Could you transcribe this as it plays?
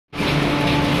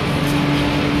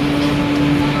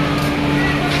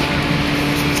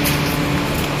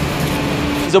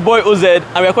It's your boy OZ,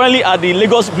 and we are currently at the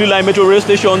Lagos Blue Line Metro Rail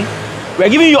Station. We are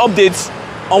giving you updates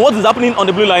on what is happening on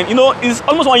the Blue Line. You know, it's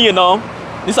almost 1 year now.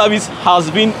 This service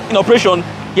has been in operation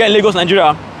here in Lagos,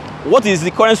 Nigeria. What is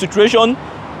the current situation?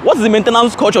 What is the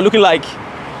maintenance culture looking like?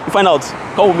 You find out.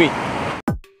 Come with me.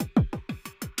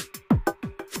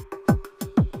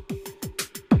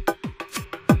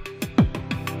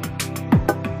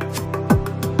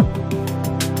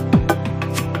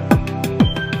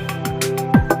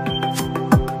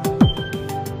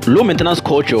 Low maintenance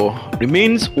culture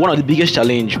remains one of the biggest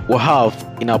challenges we have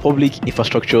in our public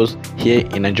infrastructures here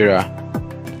in Nigeria.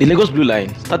 The Lagos Blue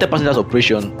Line started passenger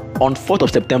operation on 4th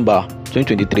of September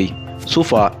 2023. So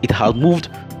far, it has moved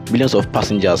millions of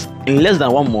passengers. In less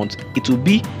than 1 month, it will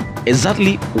be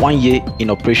exactly 1 year in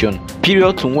operation,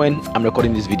 period to when I'm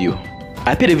recording this video.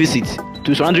 I paid a visit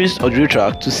to surroundings of the rail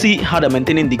track to see how they're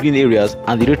maintaining the green areas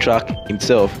and the rail track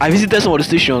itself. I visited some of the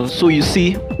stations so you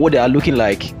see what they are looking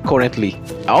like currently.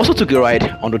 I also took a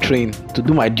ride on the train to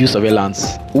do my due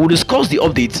surveillance. We will discuss the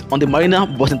updates on the Marina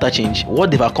bus interchange, what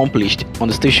they've accomplished on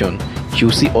the station. You'll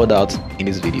see all that in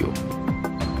this video.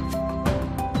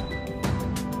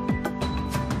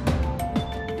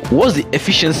 What's the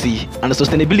efficiency and the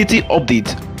sustainability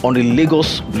update on the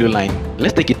Lagos Blue Line?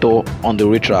 Let's take a tour on the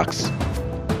rail tracks.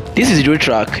 This is the rail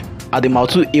track at the Mile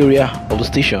 2 area of the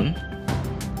station.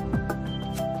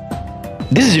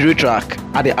 This is the rail track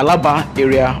at the Alaba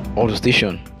area of the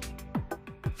station.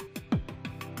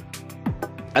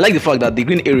 I like the fact that the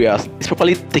green areas is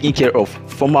properly taken care of.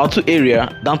 From Mile 2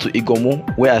 area down to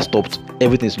Igomo, where I stopped,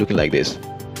 everything is looking like this.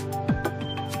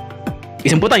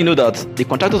 It's important you know that the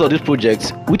contractors of this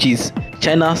project, which is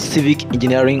China Civic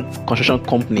Engineering Construction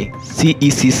Company,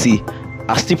 CECC,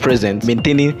 are still present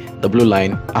maintaining the Blue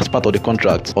Line as part of the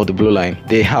contract of the Blue Line.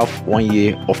 They have 1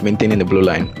 year of maintaining the Blue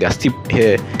Line. They are still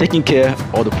here taking care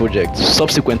of the project.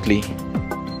 Subsequently,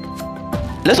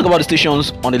 let's talk about the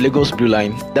stations on the Lagos Blue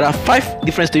Line. There are 5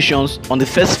 different stations on the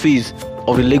first phase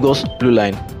of the Lagos Blue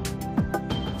Line.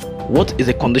 What is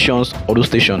the conditions of those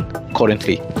stations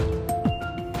currently?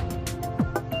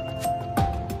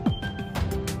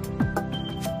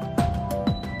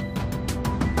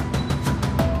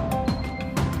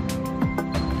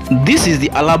 This is the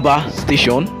Alaba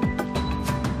station.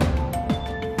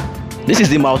 This is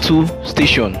the Mile 2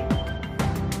 station.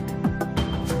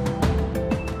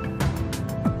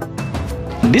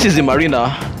 This is the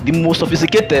Marina, the most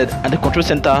sophisticated and the control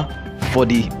center for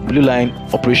the Blue Line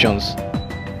operations.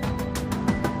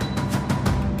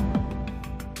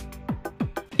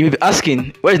 You may be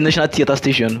asking, where is the National Theatre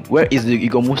station? Where is the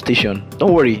Igomo station?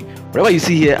 Don't worry, whatever you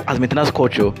see here as maintenance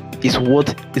culture is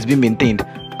what is being maintained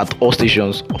at all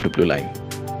stations of the Blue Line.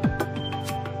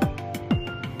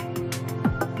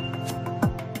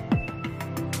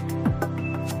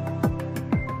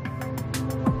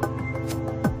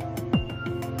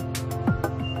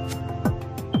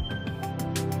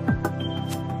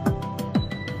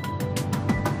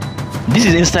 This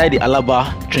is inside the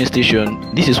Alaba train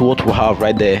station. This is what we have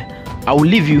right there. I will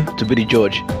leave you to be the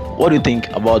judge. What do you think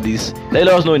about this? Let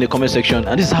us know in the comment section.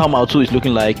 And this is how Mile 2 is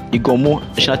looking like. Igomo,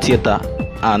 National Theatre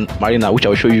and Marina, which I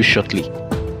will show you shortly.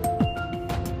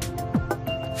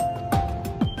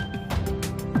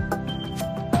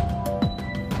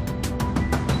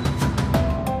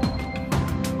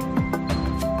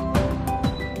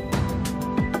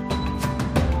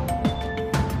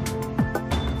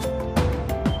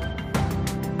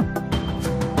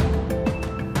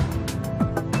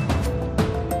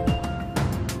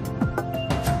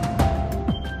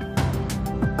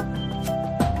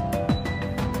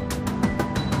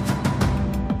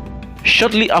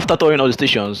 Shortly after touring all the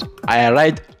stations, I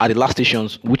arrived at the last station,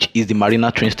 which is the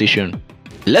Marina train station.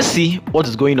 Let's see what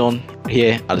is going on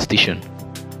here at the station.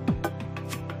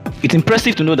 It's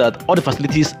impressive to know that all the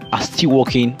facilities are still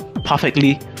working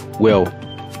perfectly well.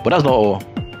 But that's not all.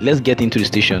 Let's get into the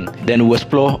station, then we'll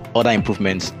explore other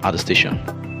improvements at the station.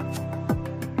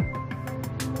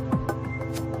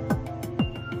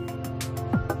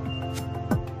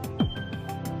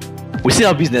 We see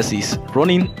our businesses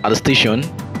running at the station.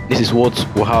 This is what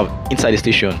we have inside the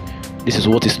station. This is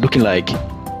what it's looking like.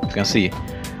 You can see.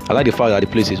 I like the fact that the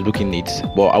place is looking neat,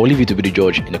 but I will leave you to be the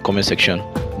judge in the comment section.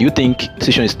 Do you think the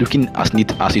station is looking as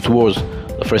neat as it was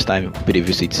the first time you paid a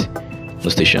visit to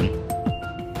the station?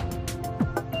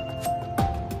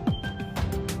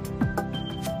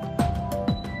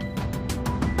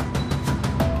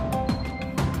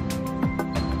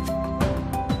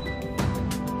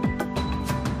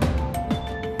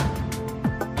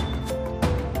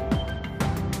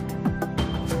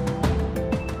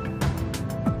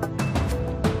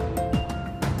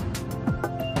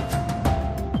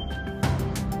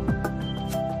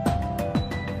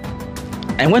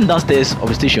 I went downstairs of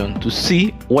the station to see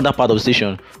what that part of the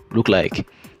station looked like.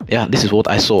 Yeah, this is what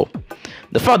I saw.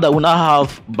 The fact that we now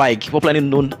have bike, popularly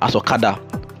known as Okada,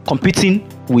 competing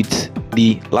with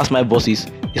the last mile buses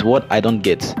is what I don't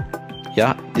get.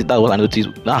 Yeah, that's what I noticed.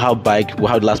 Now have bike, we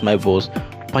have the last mile bus.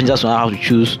 Passengers will now have to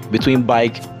choose between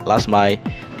bike, last mile,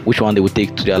 which one they will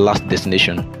take to their last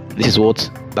destination. This is what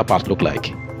that part looked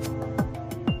like.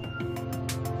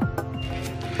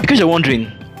 Because you're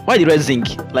wondering, why the red zinc?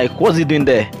 Like, what's it doing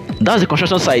there? That's the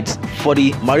construction site for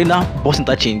the Marina bus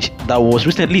interchange that was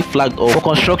recently flagged up for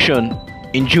construction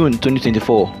in June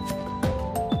 2024.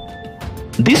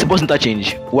 This bus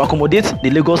interchange will accommodate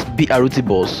the Lagos BRT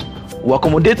bus, will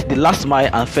accommodate the last mile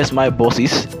and first mile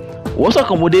buses, will also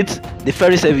accommodate the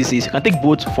ferry services. You can take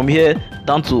boats from here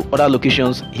down to other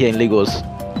locations here in Lagos.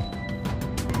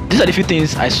 These are the few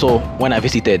things I saw when I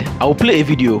visited. I will play a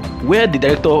video where the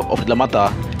director of the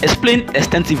Lamata explained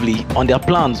extensively on their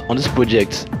plans on this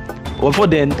project. But before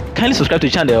then, kindly subscribe to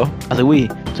the channel as a way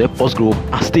to help us grow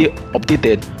and stay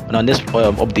updated on our next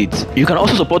updates. You can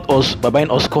also support us by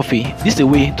buying us coffee. This is a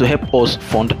way to help us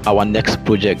fund our next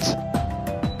project.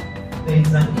 There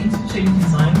is an interchange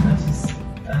design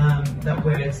that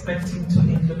we're expecting to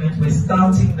implement. We're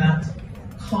starting that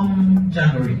come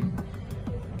January.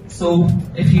 So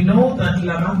if you know that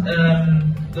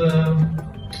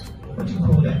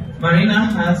Marina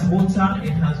has water,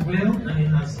 it has rail, and it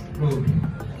has road.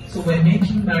 So we're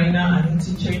making Marina an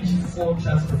interchange for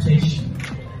transportation,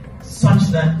 such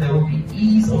that there will be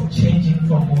ease of changing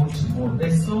from mode to mode.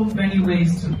 There's so many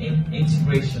ways to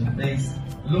integration. There's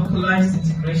localized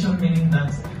integration, meaning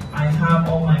that I have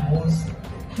all my modes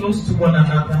close to one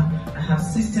another. I have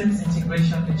systems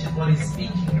integration, which is what is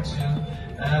speaking to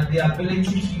the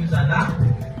ability to use an app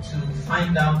to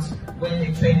find out when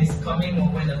the train is coming or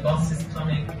when the bus is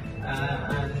coming,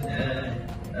 an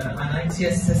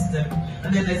ITS system.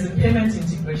 And then there's a payment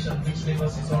integration, which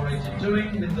Lagos is already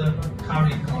doing with the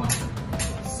carrying card.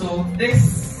 So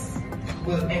this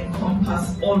will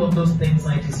encompass all of those things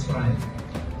I described.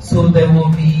 So there will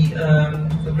be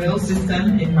the rail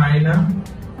system in Marina.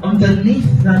 Underneath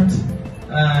that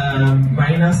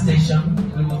Marina station,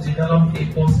 we will develop a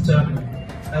bus terminal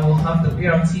that will have the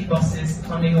BRT buses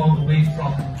coming all the way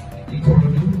from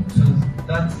Ikorodu to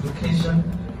that location.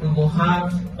 We will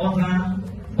have other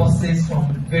buses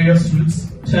from various routes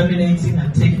terminating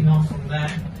and taking off from there.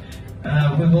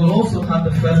 We will also have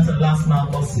the first and last mile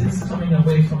buses coming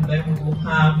away from there. We will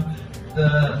have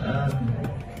the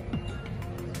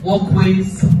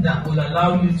walkways that will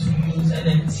allow you to use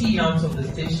NNT out of the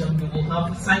station. We will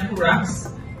have cycle racks.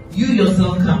 You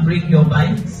yourself can bring your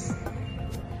bikes,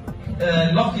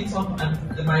 lock it up at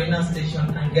the Marina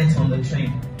station and get on the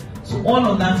train. So all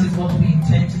of that is what we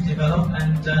intend to develop,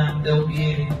 and there will be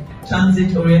a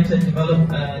transit-oriented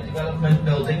development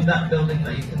building, that building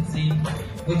that you can see,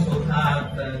 which will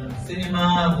have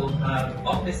cinema, will have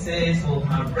offices, will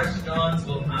have restaurants,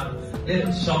 will have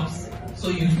little shops, so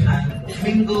you can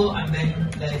mingle, and then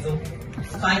there's a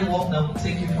skywalk that will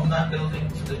take you from that building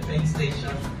to the train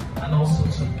station, and also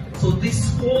so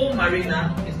this whole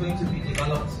marina is going to be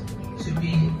developed to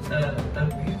be a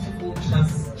beautiful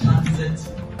transit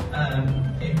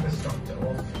infrastructure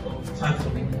of types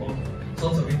of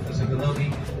sorts of infrastructure. There'll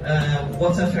be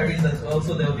water ferries as well,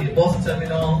 so there'll be a bus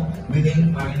terminal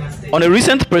within Marina Station. On a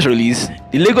recent press release,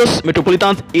 the Lagos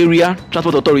Metropolitan Area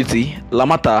Transport Authority,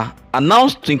 Lamata,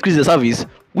 announced to increase the service,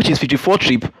 which is 54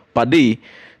 trips per day,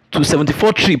 to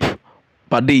 74 trips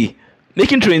per day,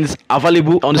 making trains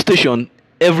available on the station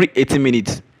every 18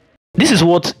 minutes. This is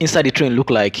what inside the train look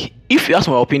like. If you ask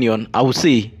my opinion, I would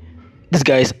say these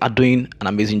guys are doing an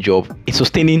amazing job in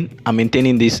sustaining and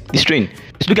maintaining this train.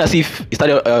 It's looking as if it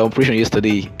started operation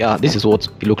yesterday. Yeah, this is what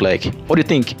it looked like. What do you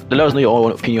think? Let us know your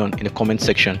own opinion in the comment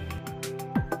section.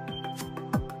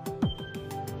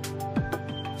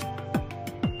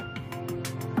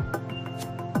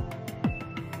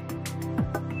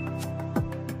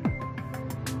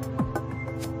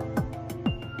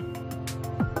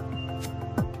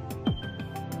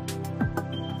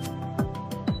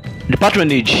 The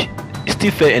patronage is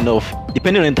still fair enough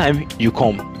depending on the time you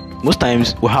come. Most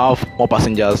times we have more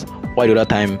passengers, while the other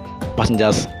time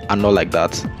passengers are not like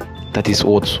that. That is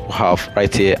what we have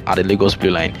right here at the Lagos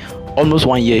BlueLine. Almost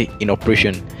 1 year in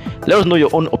operation. Let us know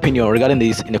your own opinion regarding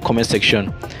this in the comment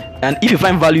section. And if you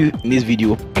find value in this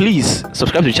video, please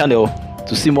subscribe to the channel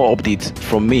to see more updates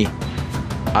from me.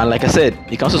 And like I said,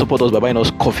 you can also support us by buying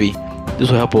us coffee. This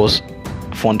will help us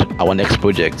fund our next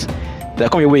project. Till I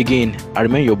come your way again, I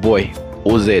remain your boy,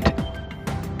 OZ.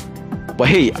 But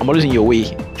hey, I'm always in your way.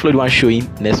 Follow the one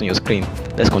showing next on your screen.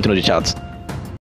 Let's continue the chat.